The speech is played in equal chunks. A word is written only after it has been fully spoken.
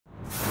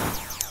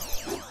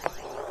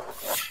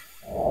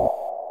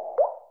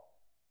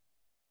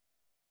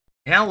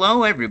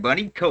Hello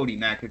everybody, Cody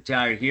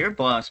McIntyre here,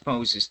 Boss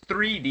Poses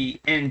 3D,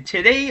 and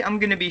today I'm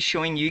going to be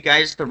showing you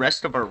guys the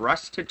rest of our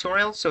Rust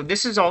tutorial. So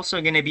this is also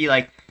going to be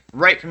like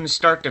right from the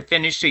start to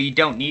finish, so you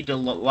don't need to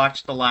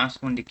watch the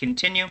last one to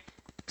continue.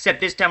 Except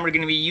this time we're going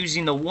to be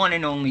using the one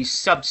and only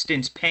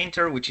Substance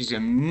Painter, which is an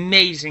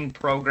amazing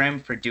program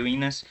for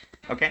doing this.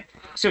 Okay,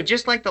 so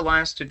just like the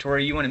last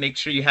tutorial, you want to make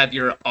sure you have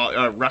your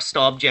Rust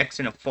objects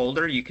in a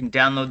folder. You can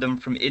download them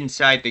from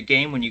inside the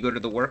game when you go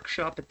to the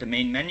workshop at the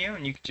main menu,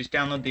 and you can just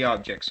download the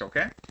objects,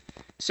 okay?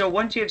 So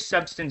once you have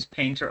Substance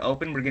Painter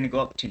open, we're going to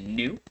go up to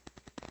New.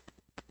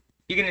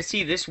 You're going to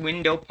see this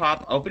window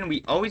pop open.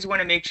 We always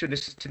want to make sure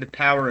this is to the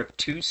power of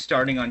 2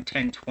 starting on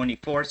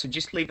 1024, so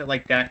just leave it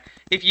like that.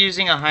 If you're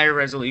using a higher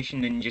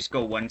resolution, then just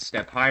go one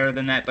step higher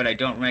than that, but I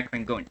don't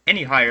recommend going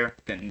any higher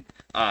than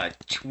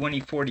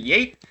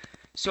 2048.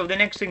 So the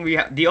next thing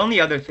the only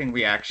other thing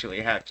we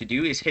actually have to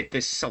do is hit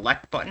this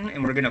select button,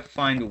 and we're going to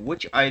find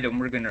which item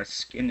we're going to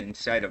skin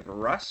inside of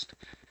Rust.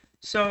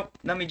 So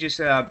let me just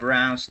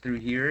browse through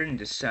here and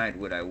decide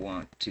what I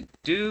want to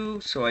do.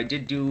 So I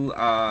did do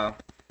a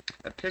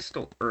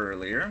pistol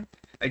earlier.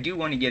 I do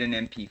want to get an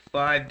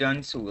MP5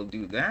 done, so we'll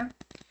do that.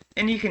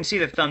 And you can see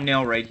the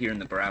thumbnail right here in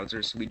the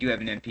browser. So we do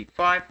have an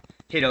MP5.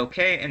 Hit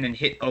OK, and then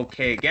hit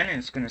OK again, and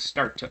it's going to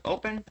start to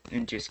open.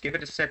 And just give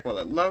it a sec while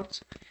it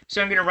loads.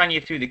 So I'm going to run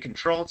you through the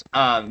controls.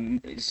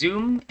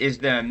 Zoom is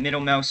the middle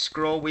mouse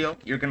scroll wheel.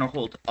 You're going to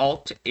hold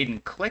Alt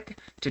and click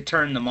to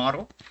turn the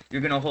model.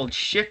 You're going to hold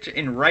Shift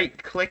and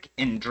right click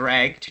and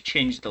drag to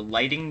change the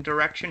lighting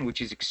direction,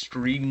 which is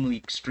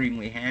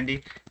extremely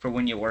handy for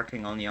when you're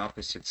working on the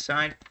opposite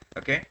side.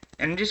 Okay,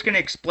 and I'm just going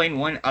to explain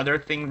one other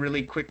thing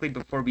really quickly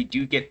before we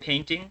do get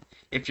painting.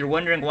 If you're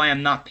wondering why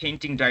I'm not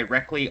painting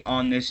directly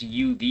on this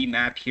UV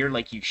map here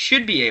like you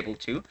should be able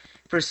to,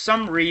 for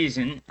some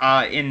reason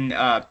in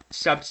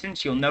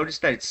Substance you'll notice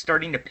that it's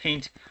starting to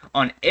paint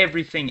on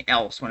everything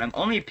else. When I'm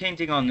only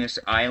painting on this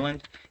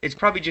island, it's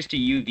probably just a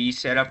UV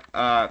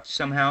setup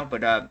somehow,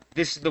 but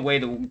this is the way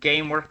the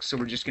game works, so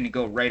we're just going to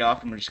go right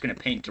off and we're just going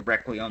to paint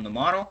directly on the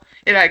model.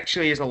 It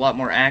actually is a lot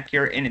more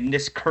accurate, and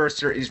this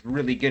cursor is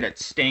really good at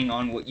staying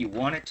on what you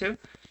want it to.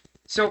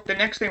 So the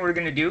next thing we're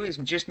going to do is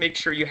just make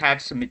sure you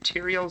have some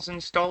materials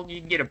installed.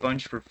 You can get a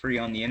bunch for free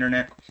on the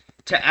internet.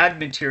 To add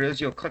materials,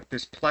 you'll click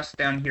this plus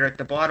down here at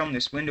the bottom.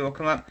 This window will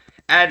come up.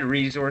 Add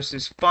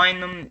resources.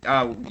 Find them,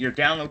 your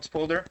downloads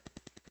folder,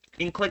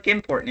 and click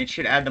import, and it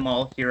should add them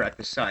all here at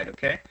the side,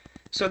 okay?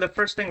 So the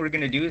first thing we're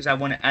going to do is I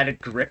want to add a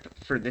grip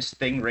for this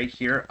thing right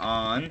here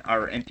on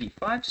our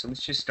MP5. So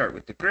let's just start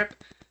with the grip.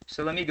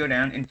 So let me go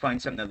down and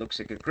find something that looks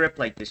like a grip,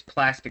 like this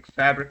plastic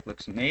fabric.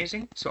 Looks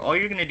amazing. So all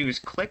you're going to do is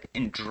click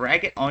and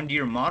drag it onto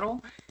your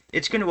model.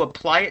 It's going to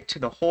apply it to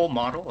the whole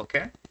model,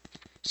 okay?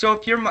 So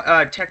if your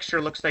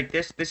texture looks like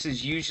this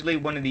is usually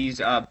one of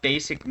these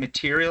basic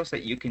materials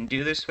that you can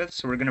do this with.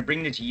 So we're going to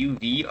bring this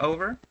UV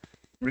over.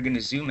 We're going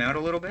to zoom out a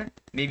little bit,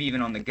 maybe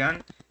even on the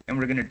gun, and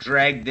we're going to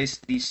drag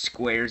these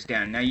squares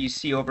down. Now you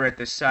see over at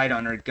the side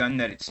on our gun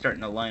that it's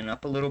starting to line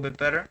up a little bit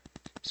better.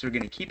 So we're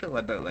going to keep it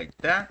about like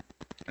that.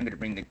 I'm going to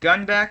bring the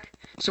gun back.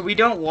 So we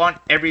don't want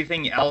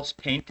everything else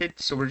painted,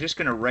 so we're just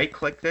going to right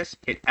click this,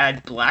 hit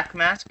add black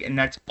mask, and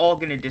that's all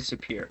going to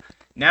disappear.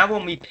 Now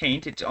when we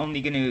paint, it's only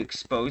going to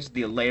expose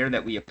the layer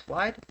that we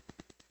applied.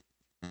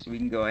 So we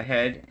can go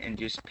ahead and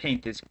just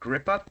paint this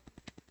grip up.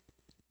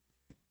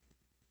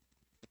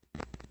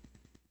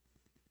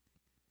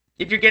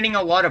 If you're getting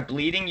a lot of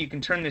bleeding, you can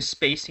turn the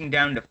spacing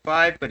down to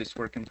 5, but it's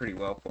working pretty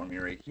well for me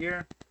right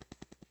here.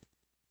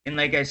 And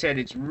like I said,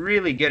 it's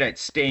really good at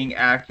staying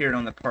accurate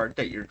on the part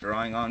that you're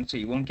drawing on, so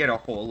you won't get a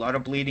whole lot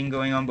of bleeding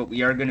going on, but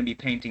we are going to be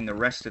painting the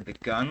rest of the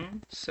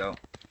gun, so...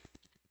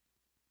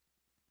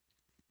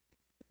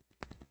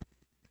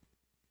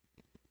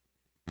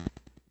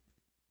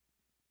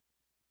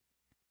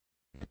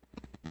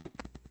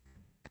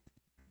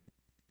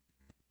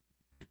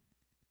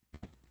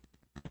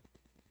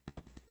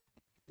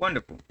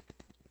 Wonderful.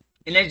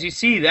 And as you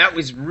see, that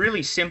was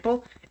really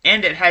simple,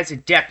 and it has a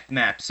depth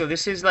map. So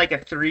this is like a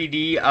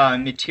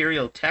 3D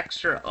material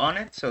texture on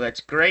it, so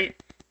that's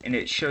great. And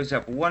it shows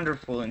up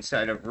wonderful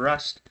inside of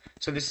Rust.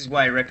 So this is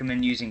why I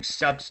recommend using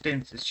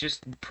Substance. It's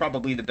just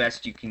probably the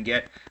best you can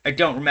get. I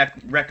don't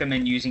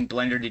recommend using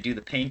Blender to do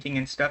the painting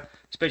and stuff,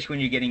 especially when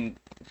you're getting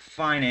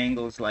fine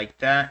angles like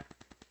that.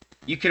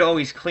 You could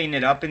always clean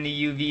it up in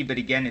the UV, but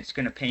again, it's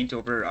going to paint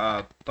over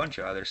a bunch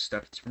of other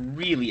stuff. It's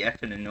really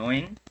effing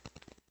annoying.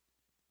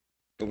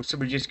 So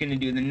we're just going to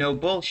do the no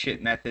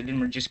bullshit method,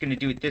 and we're just going to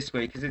do it this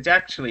way because it's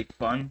actually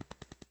fun,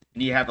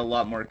 and you have a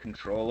lot more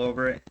control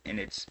over it, and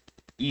it's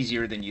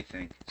easier than you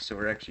think. So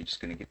we're actually just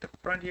going to get the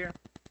front here.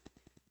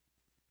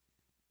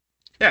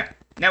 There.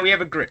 Now we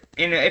have a grip.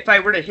 And if I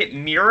were to hit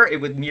mirror, it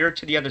would mirror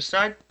to the other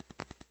side.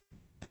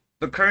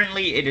 But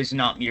currently, it is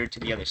not mirrored to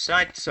the other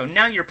side. So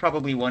now you're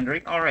probably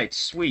wondering, alright,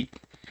 sweet.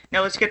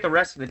 Now let's get the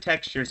rest of the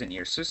textures in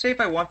here. So say if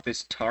I want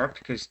this tarp,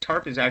 because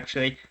tarp is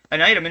actually an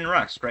item in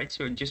Rust, right?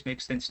 So it just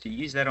makes sense to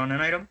use that on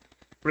an item.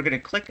 We're going to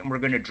click and we're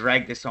going to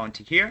drag this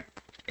onto here.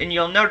 and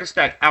you'll notice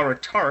that our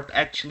tarp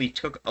actually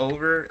took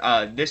over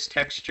this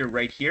texture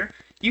right here.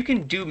 You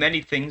can do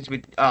many things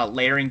with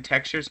layering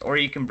textures, or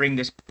you can bring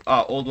this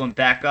old one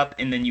back up,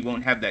 and then you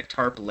won't have that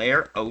tarp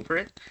layer over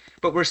it.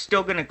 But we're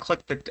still going to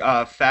click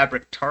the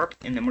fabric tarp,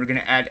 and then we're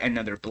going to add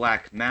another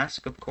black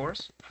mask, of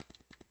course.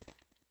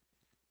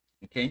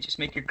 Okay, just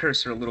make your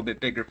cursor a little bit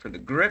bigger for the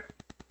grip,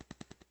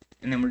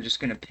 and then we're just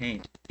going to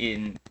paint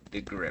in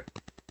the grip.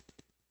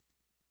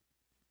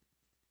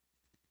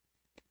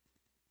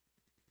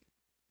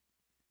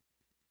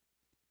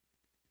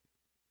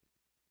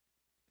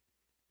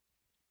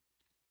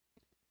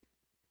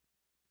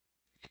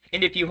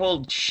 And if you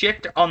hold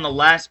shift on the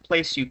last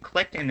place you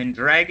clicked and then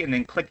drag and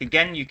then click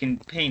again, you can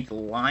paint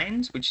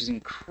lines, which is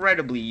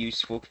incredibly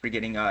useful for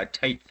getting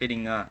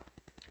tight-fitting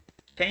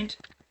paint.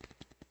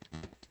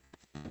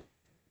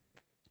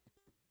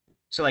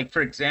 So like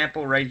for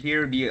example, right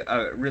here would be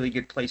a really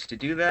good place to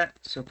do that.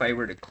 So if I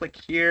were to click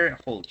here,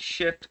 hold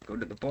shift, go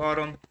to the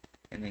bottom,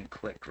 and then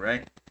click,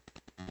 right?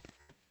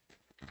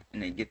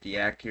 And then get the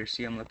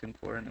accuracy I'm looking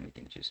for, and then we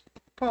can just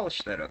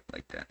polish that up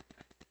like that.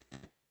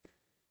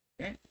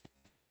 Okay.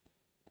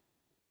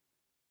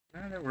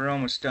 Now that we're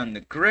almost done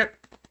the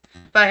grip.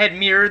 If I had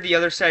mirror, the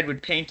other side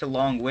would paint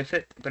along with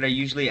it, but I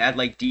usually add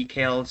like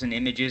decals and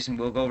images, and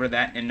we'll go over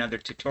that in another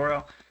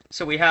tutorial.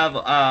 So we have,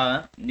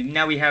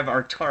 now we have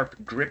our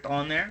tarp grip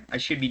on there. I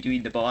should be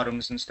doing the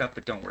bottoms and stuff,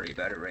 but don't worry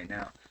about it right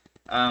now.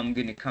 I'm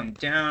going to come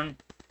down.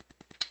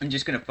 I'm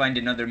just going to find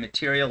another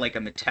material, like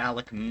a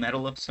metallic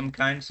metal of some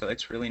kind, so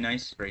it's really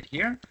nice right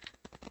here.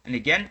 And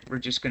again, we're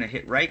just going to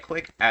hit right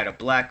click, add a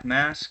black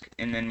mask,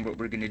 and then what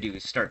we're going to do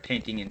is start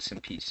painting in some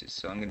pieces.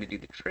 So I'm going to do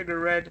the trigger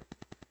red.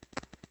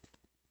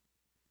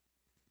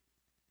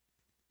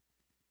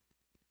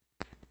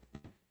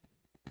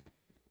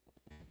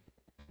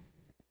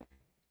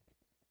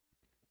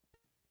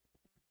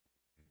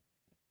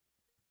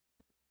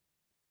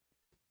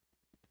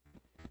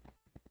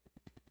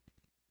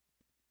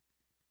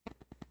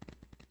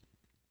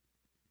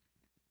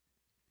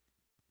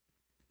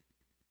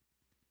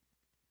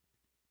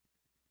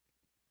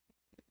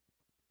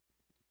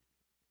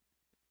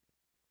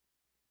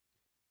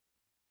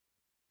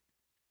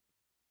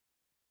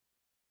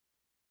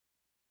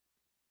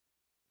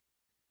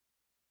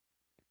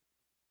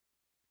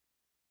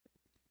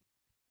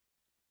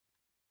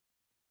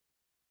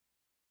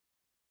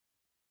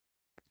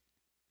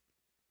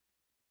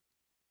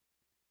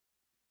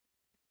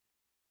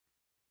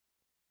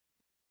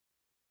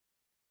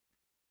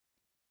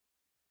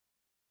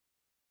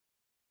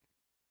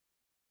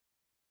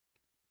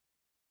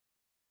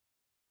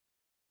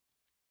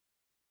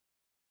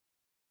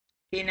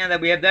 Okay, now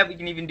that we have that, we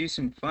can even do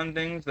some fun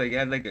things, like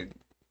add like a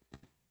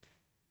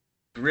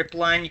grip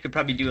line. You could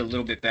probably do a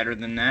little bit better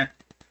than that.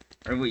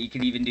 Or what you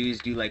could even do is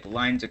do like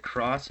lines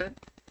across it.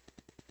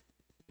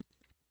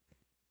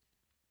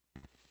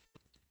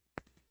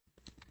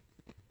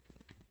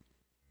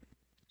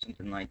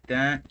 Something like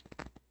that.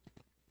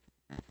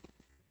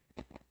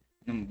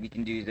 And what we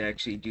can do is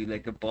actually do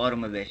like the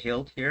bottom of the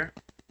hilt here.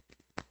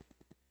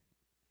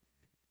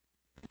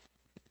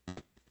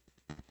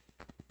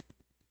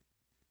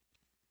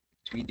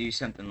 So we do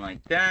something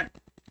like that.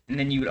 And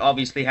then you would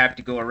obviously have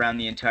to go around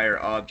the entire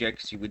object,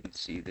 because you wouldn't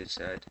see this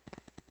side.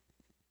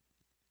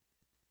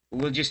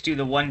 We'll just do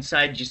the one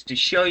side just to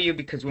show you,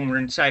 because when we're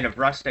inside of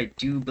Rust, I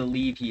do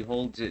believe he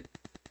holds it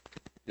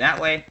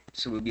that way.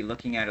 So we'll be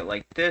looking at it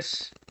like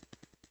this,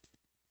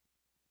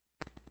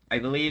 I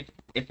believe.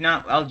 If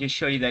not, I'll just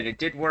show you that it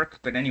did work.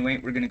 But anyway,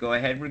 we're going to go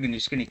ahead. We're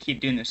just going to keep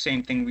doing the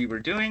same thing we were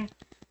doing.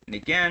 And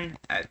again,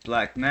 add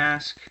black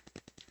mask.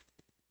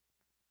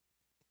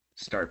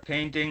 Start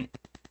painting.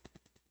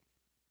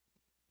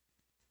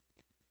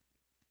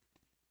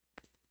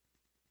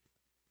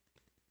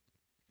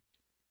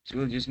 So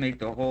we'll just make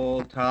the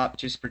whole top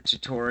just for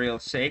tutorial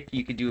sake.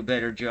 You could do a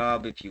better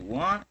job if you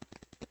want.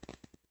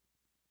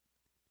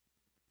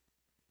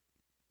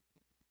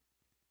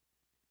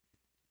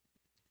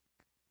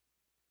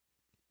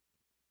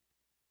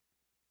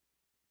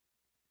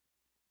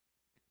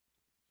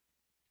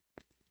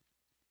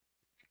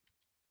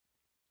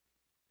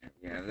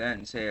 You have that,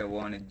 and say I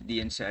wanted the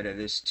inside of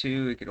this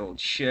too. We could hold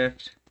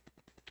shift.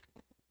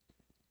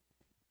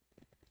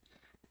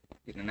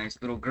 Get a nice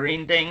little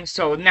green thing.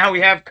 So now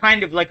we have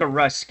kind of like a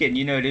Rust skin,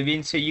 you know what I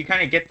mean? So you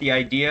kind of get the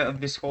idea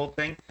of this whole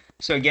thing.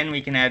 So again,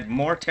 we can add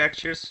more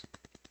textures.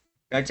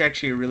 That's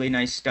actually a really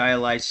nice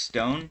stylized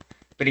stone.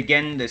 But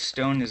again, the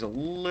stone is a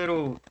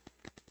little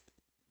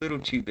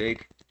too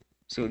big.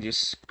 So we'll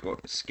just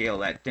scale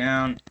that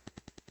down.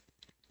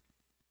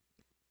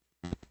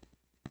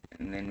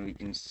 And then we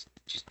can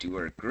just do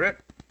our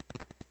grip.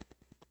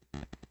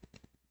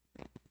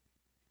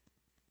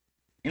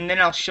 And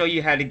then I'll show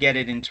you how to get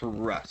it into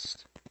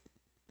Rust.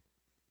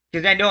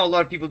 Because I know a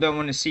lot of people don't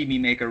want to see me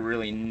make a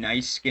really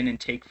nice skin and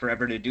take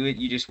forever to do it.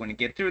 You just want to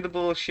get through the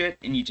bullshit,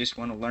 and you just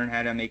want to learn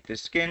how to make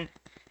this skin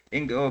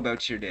and go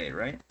about your day,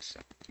 right? So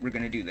we're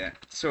going to do that.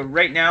 So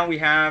right now we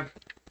have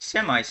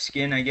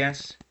semi-skin, I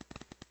guess.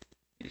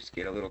 Just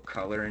get a little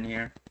color in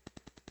here.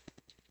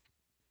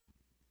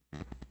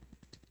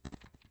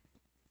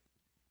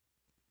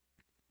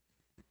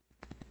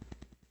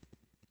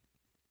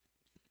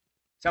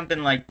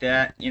 Something like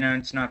that. You know,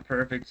 it's not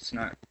perfect, it's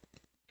not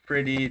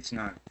pretty, it's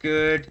not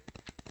good.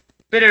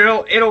 But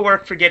it'll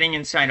work for getting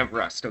inside of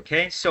Rust,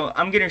 okay? So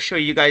I'm going to show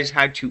you guys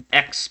how to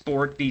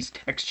export these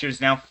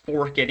textures now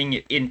for getting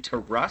it into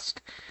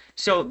Rust.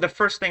 So the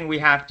first thing we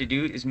have to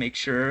do is make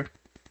sure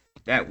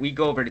that we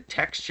go over to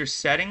texture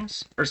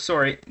settings. Or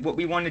sorry, what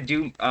we want to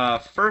do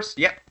first,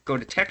 go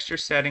to texture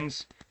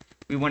settings.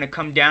 We want to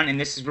come down, and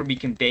this is where we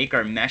can bake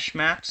our mesh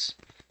maps.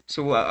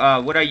 So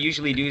what I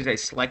usually do is I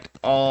select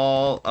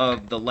all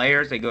of the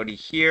layers. I go to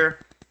here,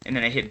 and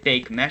then I hit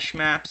bake mesh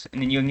maps,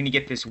 and then you're going to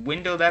get this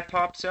window that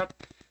pops up.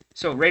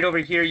 So right over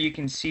here you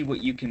can see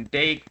what you can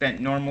bake, that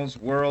normal's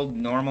world,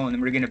 normal, and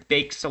then we're going to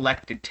bake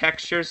selected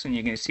textures, and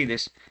you're going to see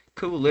this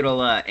cool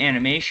little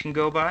animation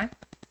go by.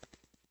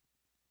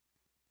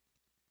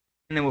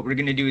 And then what we're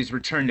going to do is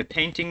return to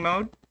painting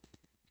mode.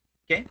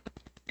 Okay.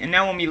 And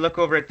now when we look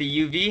over at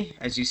the UV,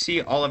 as you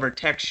see, all of our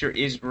texture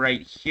is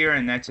right here,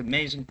 and that's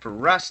amazing for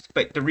Rust.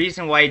 But the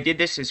reason why I did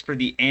this is for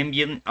the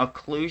ambient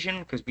occlusion,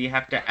 because we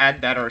have to add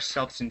that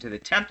ourselves into the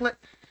template.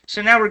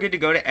 So now we're good to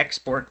go to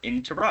export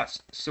into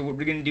Rust. So what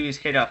we're going to do is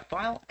hit a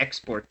File,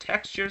 Export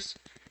Textures.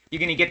 You're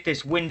going to get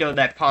this window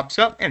that pops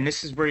up, and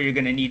this is where you're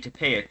going to need to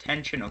pay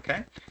attention,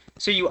 okay?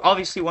 So you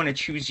obviously want to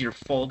choose your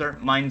folder.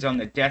 Mine's on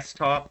the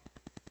desktop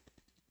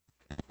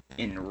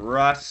in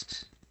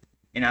Rust.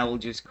 And I will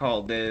just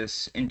call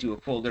this into a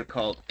folder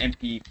called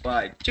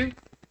MP5.2.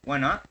 Why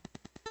not?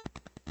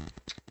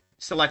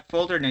 Select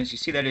folder, and as you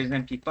see, that is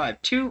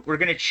MP5.2. We're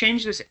going to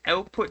change this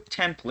output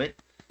template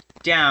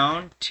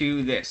down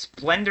to this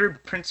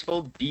Blender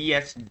Principle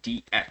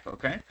BSDF,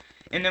 okay?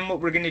 And then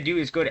what we're going to do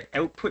is go to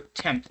Output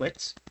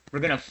Templates. We're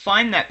going to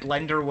find that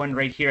Blender one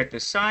right here at the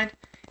side.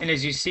 And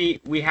as you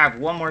see, we have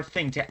one more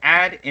thing to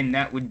add, and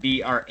that would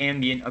be our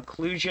ambient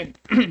occlusion.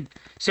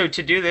 So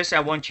to do this, I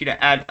want you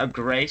to add a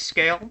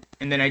grayscale,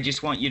 and then I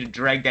just want you to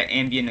drag that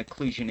ambient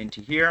occlusion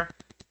into here,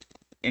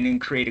 and then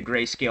create a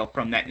grayscale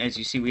from that. And as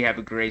you see, we have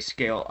a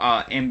grayscale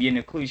ambient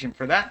occlusion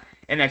for that,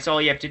 and that's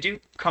all you have to do.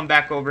 Come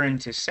back over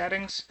into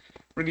settings.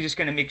 We're just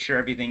going to make sure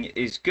everything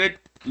is good.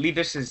 Leave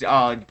this as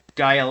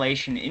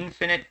dilation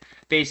infinite.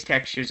 Base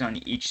textures on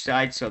each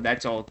side, so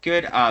that's all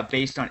good.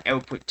 Based on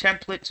output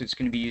template, so it's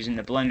going to be using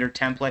the Blender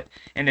template,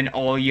 and then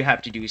all you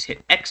have to do is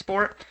hit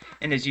export,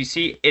 and as you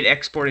see, it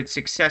exported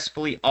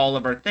successfully all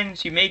of our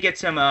things. You may get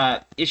some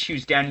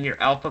issues down here.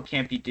 Alpha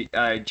can't be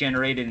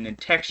generated in the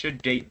texture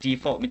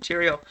default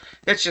material.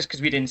 That's just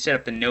because we didn't set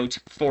up the nodes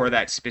for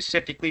that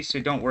specifically, so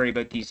don't worry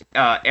about these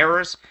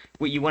errors.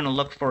 What you want to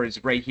look for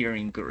is right here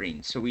in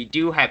green. So we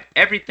do have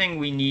everything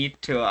we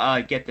need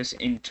to get this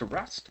into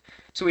Rust.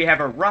 So we have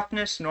our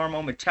roughness,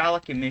 normal,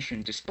 metallic,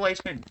 emission,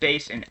 displacement,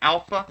 base, and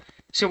alpha.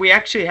 So we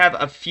actually have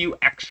a few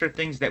extra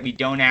things that we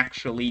don't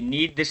actually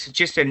need. This is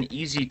just an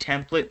easy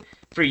template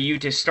for you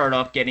to start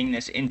off getting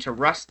this into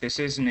Rust. This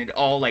isn't at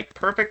all like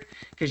perfect,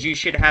 because you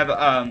should have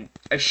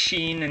a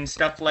sheen and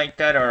stuff like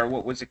that, or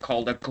what was it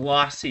called? A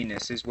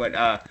glossiness is what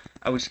I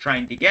was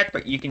trying to get,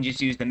 but you can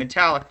just use the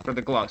metallic for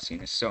the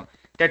glossiness. So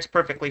that's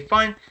perfectly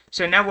fine.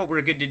 So now what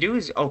we're good to do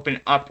is open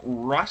up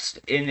Rust,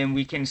 and then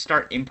we can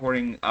start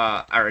importing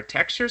our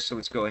textures. So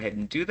let's go ahead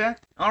and do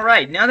that.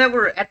 Alright, now that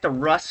we're at the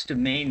Rust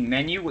main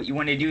menu, what you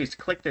want to do is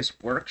click this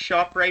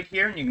workshop right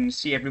here, and you can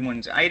see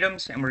everyone's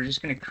items, and we're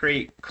just going to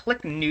create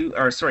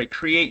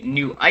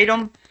new item,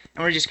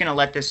 and we're just going to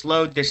let this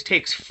load. This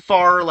takes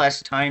far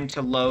less time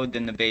to load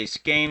than the base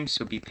game,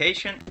 so be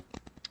patient.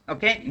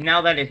 Okay,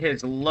 now that it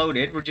has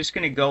loaded, we're just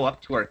going to go up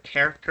to our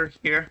character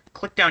here.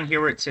 Click down here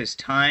where it says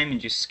time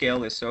and just scale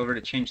this over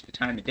to change the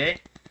time of day.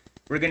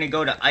 We're going to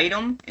go to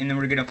item, and then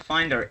we're going to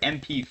find our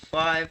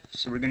MP5.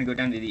 So we're going to go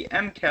down to the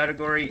M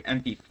category,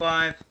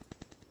 MP5.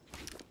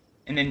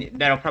 And then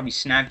that'll probably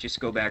snap,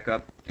 just go back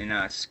up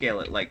and scale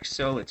it like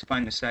so. Let's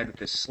find the side with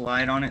the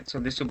slide on it.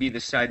 So this will be the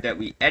side that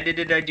we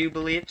edited, I do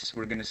believe. So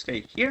we're going to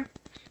stay here.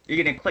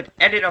 You're going to click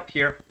edit up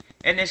here.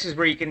 And this is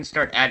where you can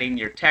start adding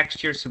your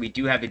texture. So we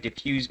do have a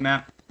diffuse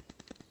map.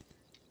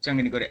 So I'm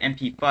going to go to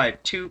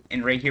MP5.2,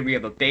 and right here we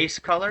have a base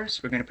color.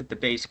 So we're going to put the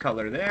base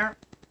color there.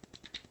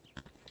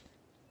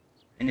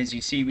 And as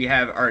you see, we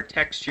have our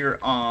texture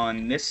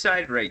on this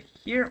side right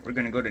here. We're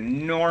going to go to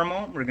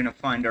normal. We're going to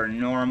find our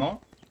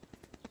normal.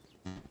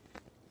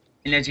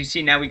 And as you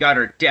see, now we got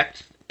our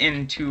depth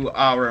into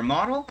our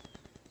model.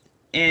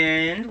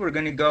 And we're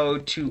going to go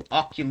to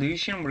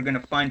occlusion. We're going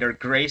to find our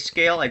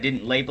grayscale. I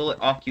didn't label it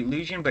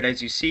occlusion, but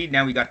as you see,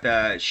 now we got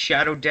the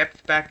shadow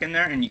depth back in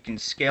there, and you can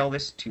scale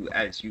this to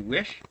as you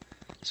wish.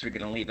 So we're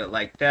going to leave it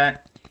like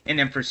that. And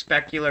then for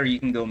specular,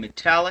 you can go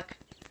metallic.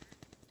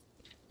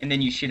 And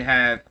then you should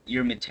have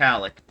your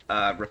metallic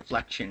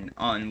reflection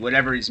on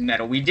whatever is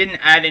metal. We didn't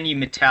add any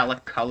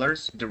metallic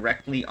colors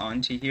directly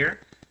onto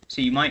here,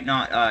 so you might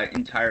not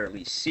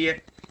entirely see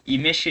it.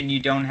 Emission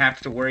you don't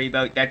have to worry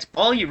about. That's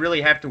all you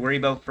really have to worry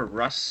about for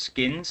Rust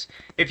skins.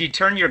 If you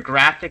turn your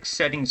graphics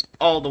settings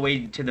all the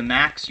way to the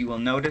max, you will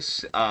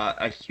notice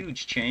a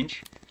huge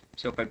change.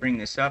 So if I bring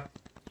this up,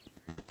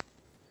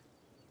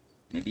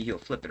 maybe he'll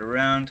flip it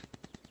around.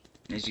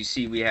 As you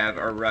see, we have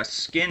our Rust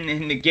skin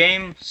in the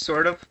game,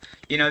 sort of.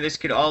 You know, this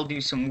could all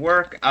do some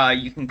work.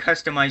 You can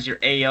customize your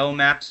AO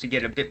maps to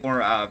get a bit more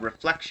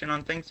reflection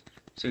on things.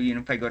 So, you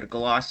know, if I go to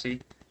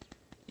glossy,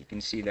 you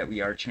can see that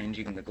we are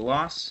changing the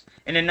gloss.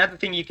 And another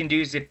thing you can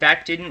do is if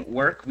that didn't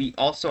work, we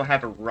also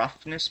have a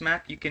roughness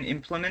map you can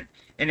implement.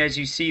 And as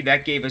you see,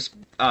 that gave us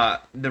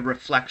the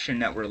reflection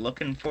that we're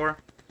looking for.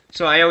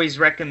 So I always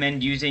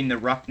recommend using the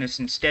roughness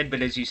instead,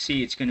 but as you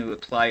see, it's going to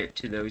apply it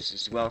to those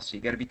as well. So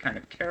you got to be kind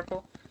of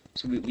careful.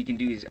 So what we can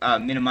do is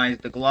minimize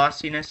the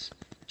glossiness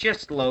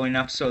just low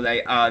enough so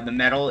that the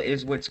metal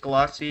is what's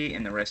glossy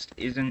and the rest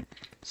isn't.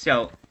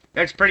 So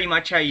that's pretty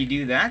much how you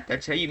do that.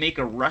 That's how you make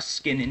a Rust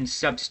skin in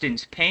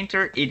Substance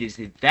Painter. It is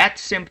that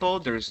simple.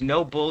 There's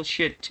no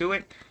bullshit to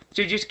it.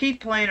 So just keep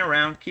playing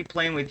around. Keep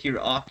playing with your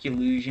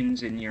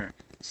occlusions and your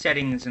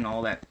settings and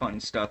all that fun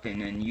stuff.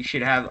 And then you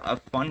should have a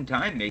fun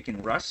time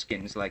making Rust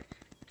skins. Like,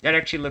 that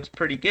actually looks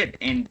pretty good.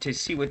 And to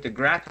see what the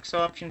graphics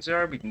options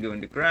are, we can go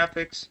into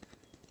graphics.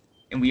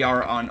 And we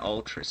are on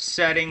ultra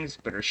settings,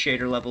 but our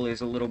shader level is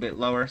a little bit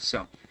lower.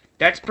 So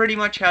that's pretty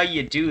much how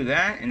you do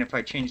that. And if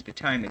I change the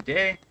time of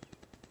day,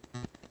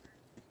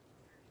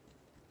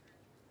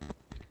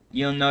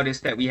 you'll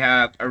notice that we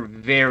have a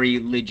very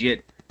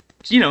legit,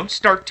 you know,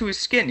 start to a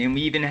skin. And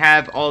we even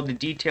have all the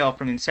detail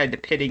from inside the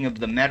pitting of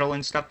the metal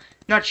and stuff.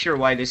 Not sure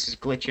why this is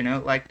glitching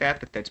out like that,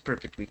 but that's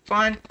perfectly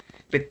fine.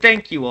 But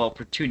thank you all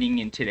for tuning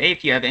in today.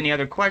 If you have any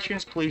other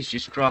questions, please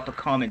just drop a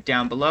comment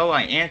down below.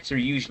 I answer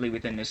usually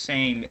within the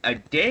same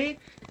day.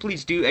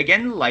 Please do,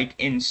 again, like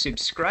and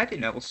subscribe,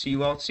 and I will see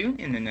you all soon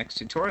in the next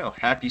tutorial.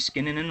 Happy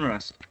skinning in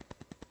Rust.